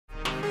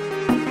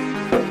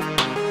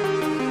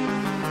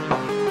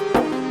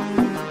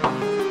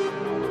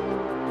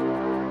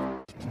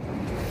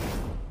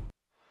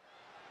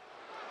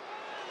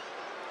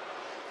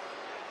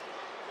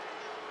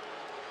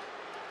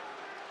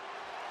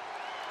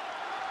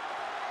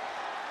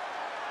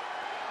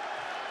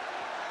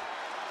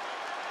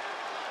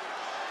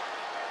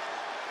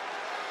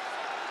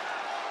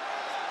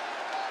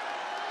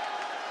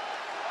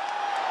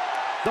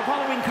The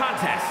following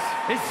contest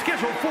is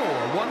scheduled for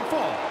one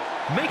fall.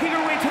 Making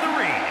her way to the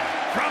ring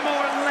from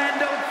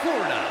Orlando,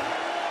 Florida,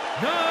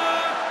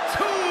 Naomi.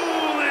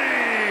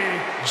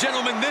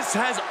 Gentlemen, this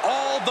has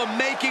all the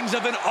makings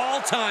of an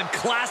all-time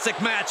classic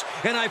match,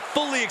 and I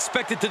fully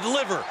expect it to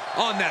deliver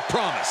on that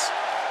promise.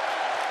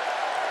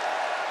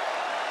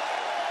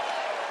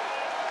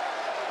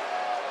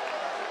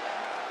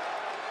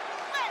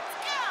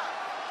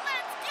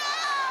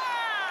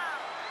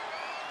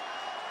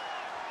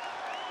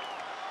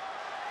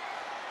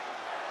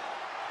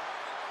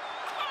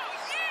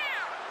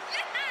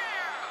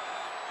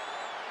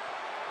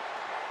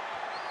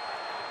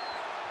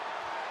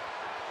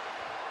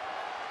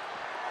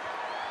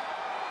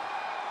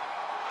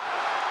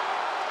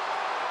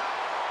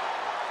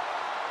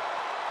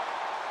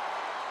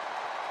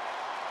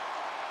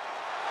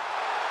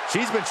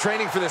 She's been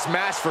training for this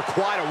match for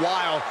quite a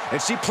while, and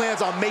she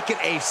plans on making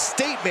a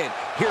statement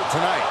here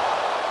tonight.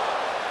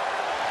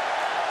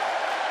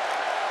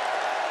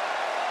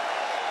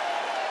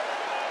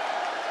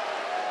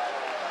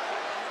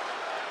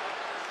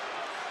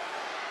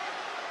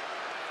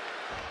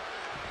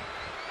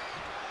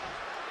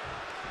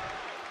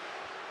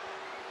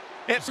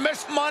 It's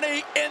Miss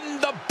Money in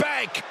the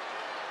Bank.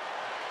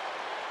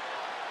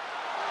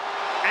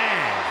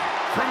 And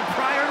from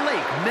Prior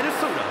Lake,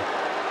 Minnesota,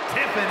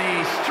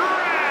 Tiffany Stratton!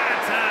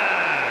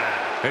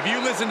 If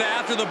you listen to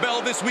After the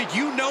Bell this week,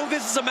 you know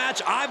this is a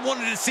match I've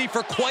wanted to see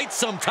for quite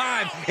some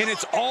time, and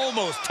it's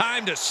almost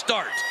time to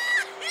start.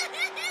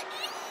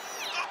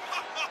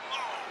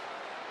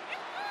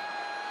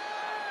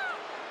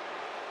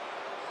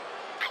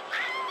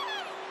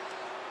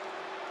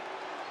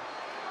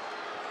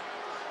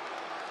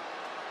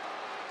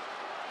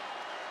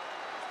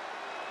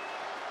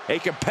 A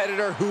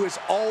competitor who is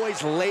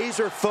always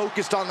laser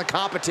focused on the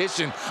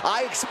competition.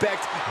 I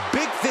expect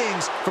big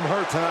things from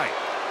her tonight.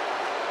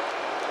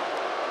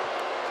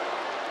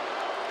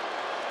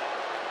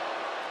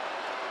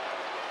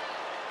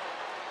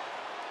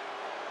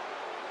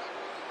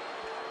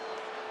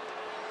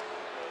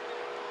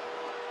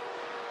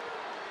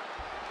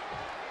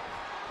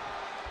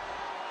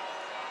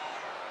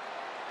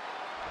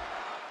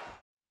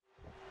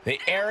 The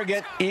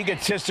arrogant,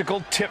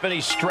 egotistical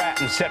Tiffany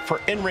Stratton set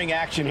for in-ring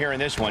action here in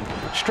this one.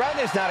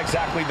 Stratton is not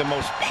exactly the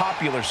most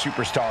popular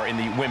superstar in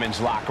the women's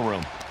locker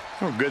room.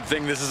 Well, good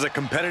thing this is a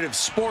competitive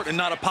sport and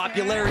not a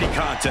popularity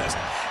contest.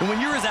 And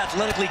when you're as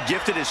athletically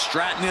gifted as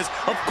Stratton is,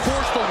 of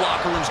course the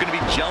locker room's going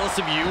to be jealous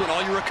of you and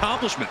all your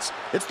accomplishments.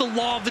 It's the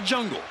law of the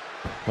jungle.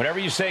 Whatever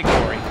you say,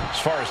 Corey, as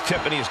far as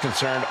Tiffany is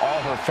concerned,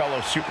 all her fellow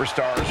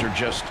superstars are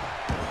just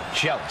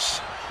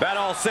jealous. That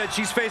all said,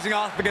 she's facing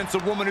off against a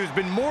woman who's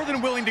been more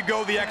than willing to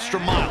go the extra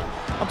mile.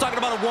 I'm talking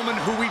about a woman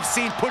who we've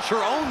seen push her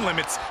own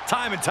limits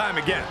time and time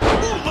again.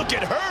 Ooh, look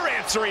at her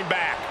answering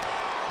back.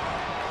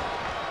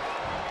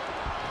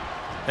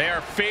 They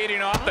are feeding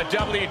off the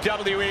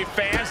WWE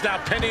fans, now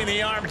pinning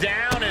the arm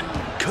down, and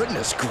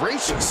Goodness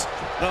gracious.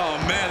 Oh,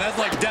 man, that's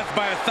like death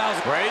by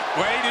 1,000. Wait,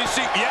 is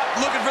she? Yep,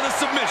 looking for the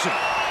submission.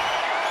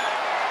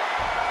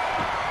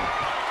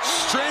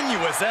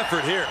 Strenuous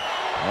effort here.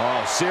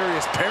 Oh,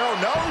 serious peril.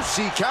 No,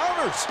 she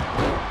counters.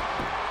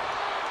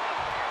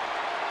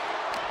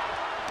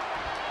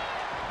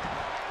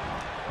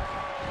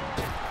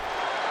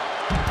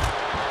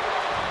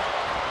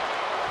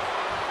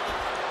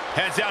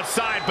 heads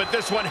outside, but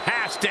this one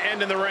has to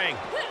end in the ring.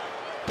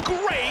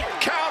 Great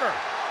counter.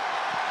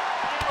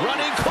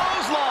 Running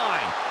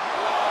clothesline.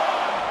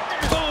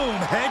 Boom,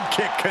 head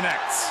kick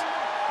connects.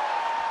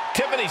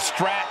 Tiffany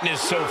Stratton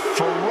is so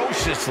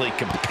ferociously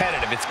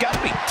competitive. It's got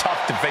to be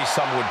tough to face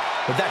someone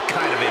with that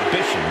kind of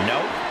ambition, no?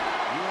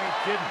 You ain't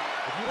kidding.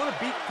 If you want to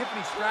beat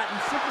Tiffany Stratton,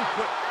 simply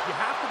put, you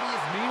have to be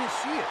as mean as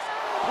she is.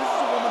 This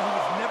is a woman who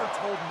was never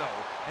told no,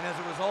 and as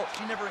a result,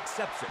 she never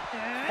accepts it.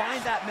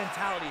 Find that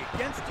mentality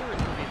against her and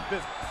you'll be in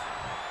business.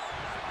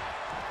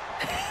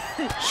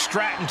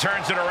 Stratton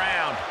turns it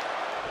around.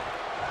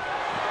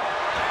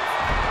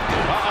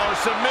 Uh-oh,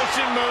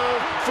 submission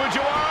move.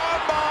 Fujiwara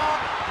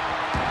bomb.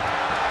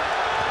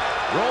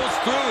 Rolls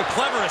through, a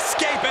clever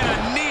escape, and a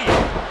knee.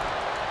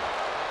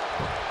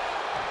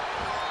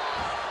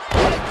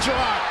 Leg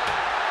drop.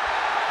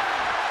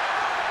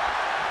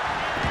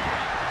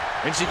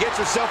 And she gets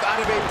herself out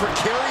of a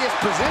precarious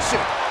position.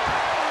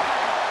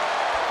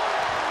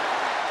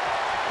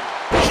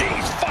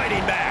 She's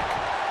fighting back.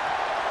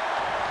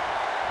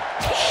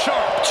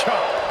 Sharp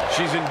chop.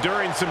 She's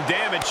enduring some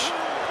damage.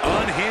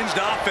 Unhinged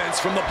offense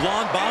from the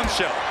blonde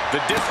bombshell.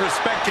 The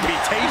disrespect can be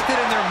tasted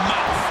in their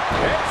mouth.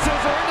 Head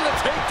scissor into the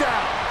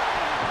takedown.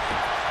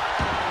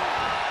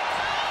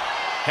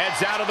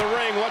 Heads out of the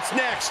ring. What's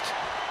next?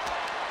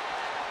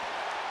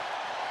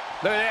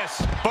 Look at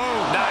this.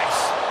 Boom. Nice.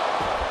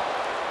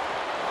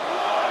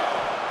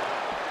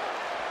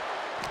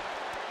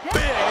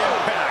 Big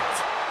impact.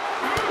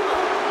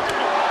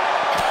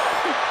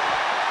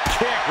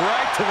 Kick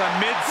right to the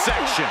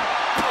midsection.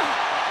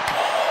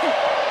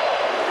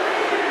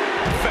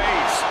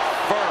 Face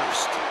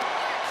first.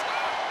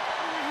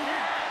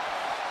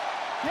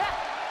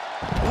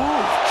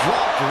 Ooh,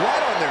 dropped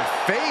right on their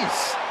her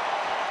face.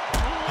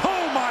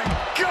 Oh my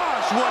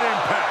gosh, what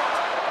impact!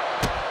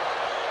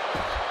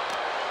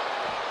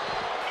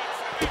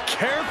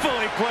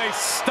 Carefully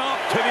placed stomp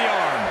to the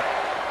arm.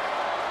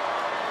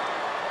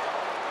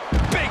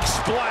 Big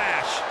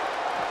splash.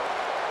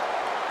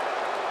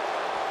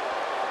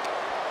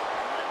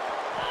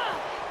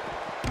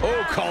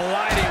 Oh,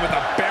 colliding with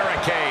a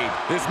barricade.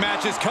 This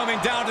match is coming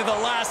down to the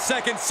last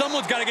second.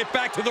 Someone's got to get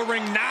back to the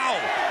ring now.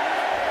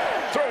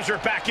 Throws her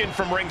back in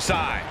from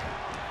ringside.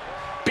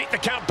 Beat the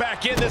count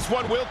back in. This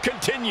one will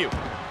continue.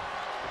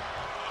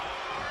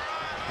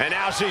 And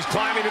now she's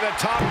climbing to the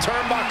top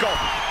turnbuckle.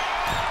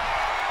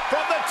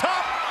 From the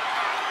top.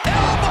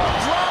 Elbow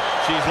drop.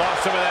 She's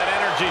lost some of that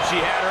energy she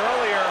had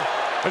earlier.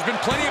 There's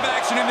been plenty of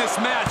action in this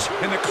match,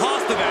 and the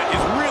cost of that is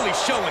really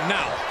showing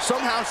now.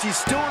 Somehow she's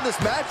still in this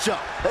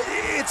matchup.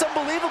 It's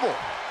unbelievable.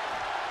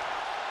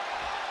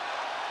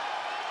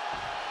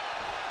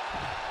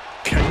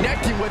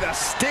 Connecting with a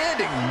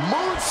standing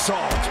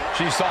moonsault.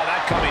 She saw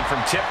that coming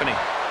from Tiffany.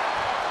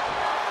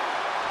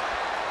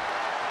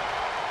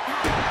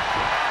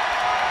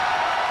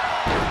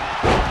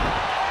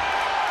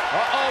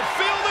 Uh-oh,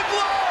 feel the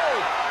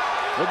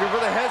glow! Looking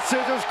for the head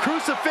scissors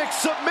crucifix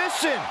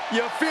submission.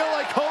 You feel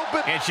like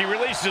hoping. And she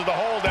releases the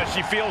hold as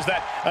she feels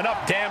that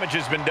enough damage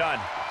has been done.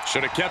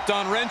 Should have kept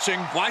on wrenching.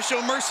 Why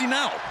show mercy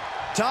now?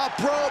 Top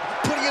rope,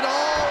 putting it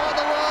all on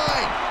the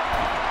line.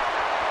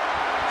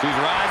 She's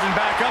rising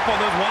back up on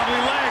those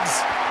wobbly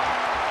legs.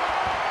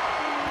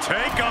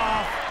 Take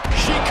off.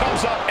 She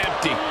comes up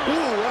empty.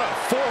 Ooh, what a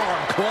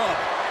forearm club.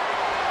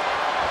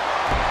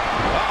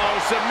 Uh-oh,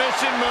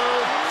 submission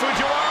move.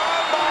 Fujiwara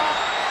armbar.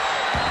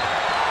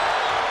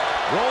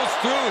 Rolls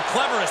through,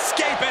 clever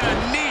escape and a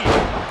knee.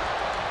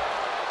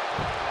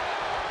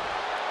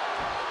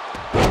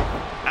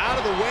 Out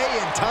of the way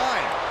in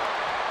time.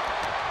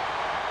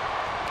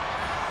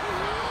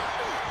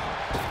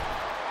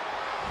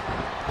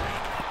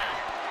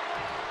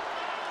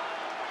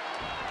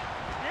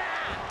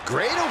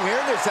 Great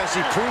awareness as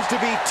she proves to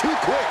be too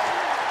quick.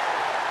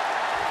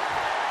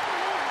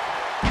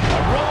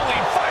 A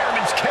rolling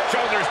fireman's kick.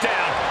 Shoulders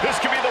down. This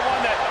could be the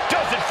one that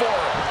does it for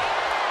her.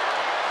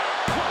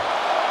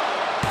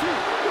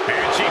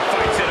 And she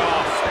fights it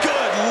off.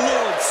 Good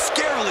Lord,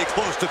 scarily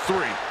close to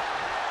 3.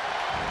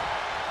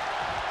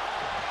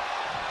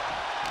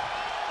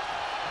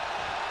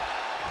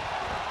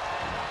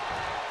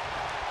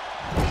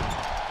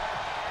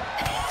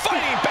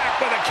 Fighting back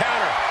with a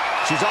counter.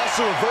 She's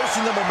also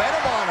reversing the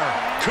momentum on her.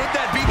 Could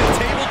that be the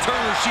table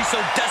turner she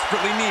so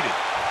desperately needed?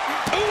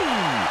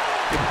 Ooh!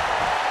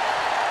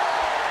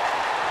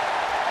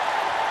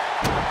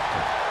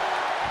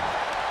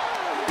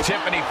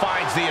 Tiffany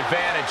finds the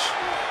advantage.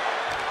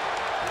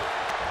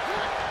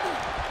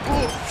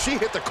 Ooh, she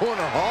hit the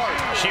corner hard.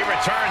 She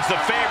returns the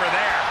favor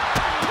there.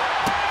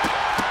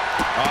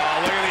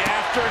 Oh, look at the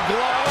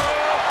afterglow.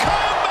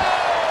 Combo!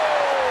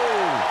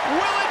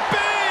 Will it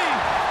be?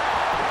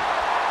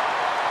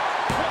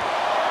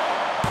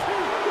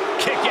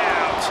 Kick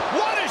out.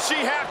 What does she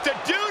have to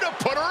do to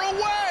put her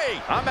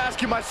away? I'm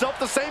asking myself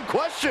the same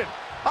question.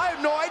 I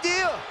have no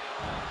idea.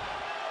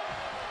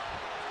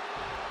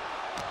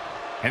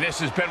 And this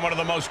has been one of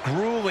the most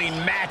grueling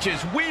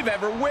matches we've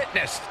ever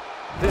witnessed.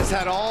 This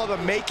had all the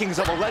makings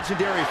of a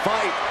legendary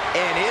fight,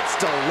 and it's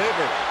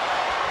delivered.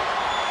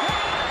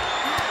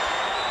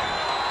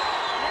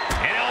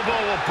 An elbow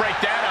will break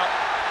that up.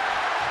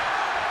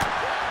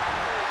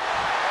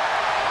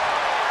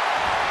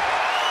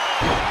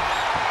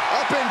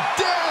 Up and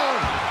down,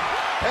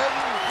 and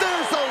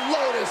there's the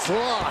Lotus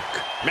Lock.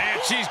 Man,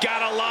 she's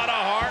got a lot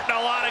of heart and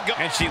a lot of go.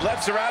 And she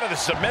lets her out of the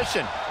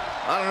submission.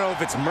 I don't know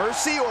if it's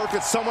mercy or if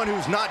it's someone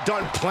who's not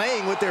done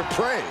playing with their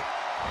prey.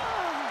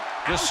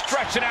 Just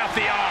stretching out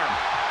the arm.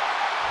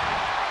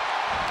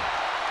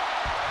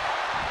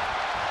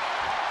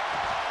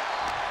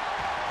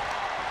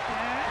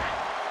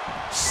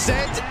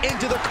 Sent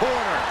into the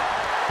corner.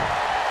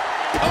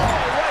 Oh,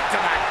 right to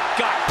the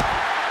gut.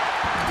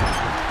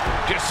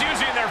 Just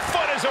using their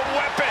foot as a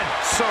weapon.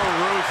 So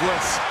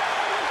ruthless.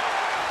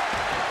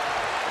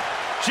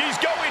 She's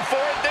going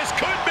for it. This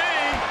could be.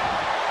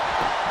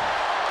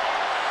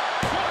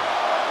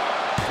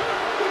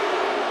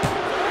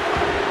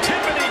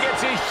 Tiffany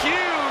gets a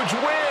huge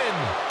win.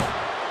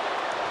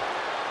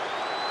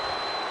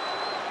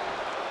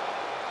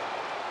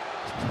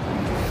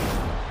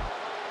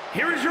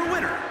 Here is your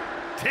winner,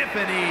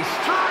 Tiffany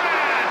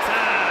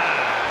Stratton.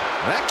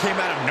 That came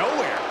out of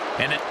nowhere.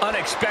 And an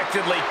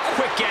unexpectedly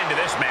quick end to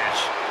this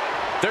match.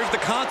 There's the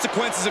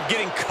consequences of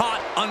getting caught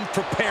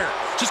unprepared.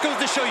 Just goes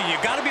to show you, you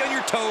got to be on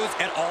your toes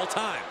at all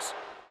times.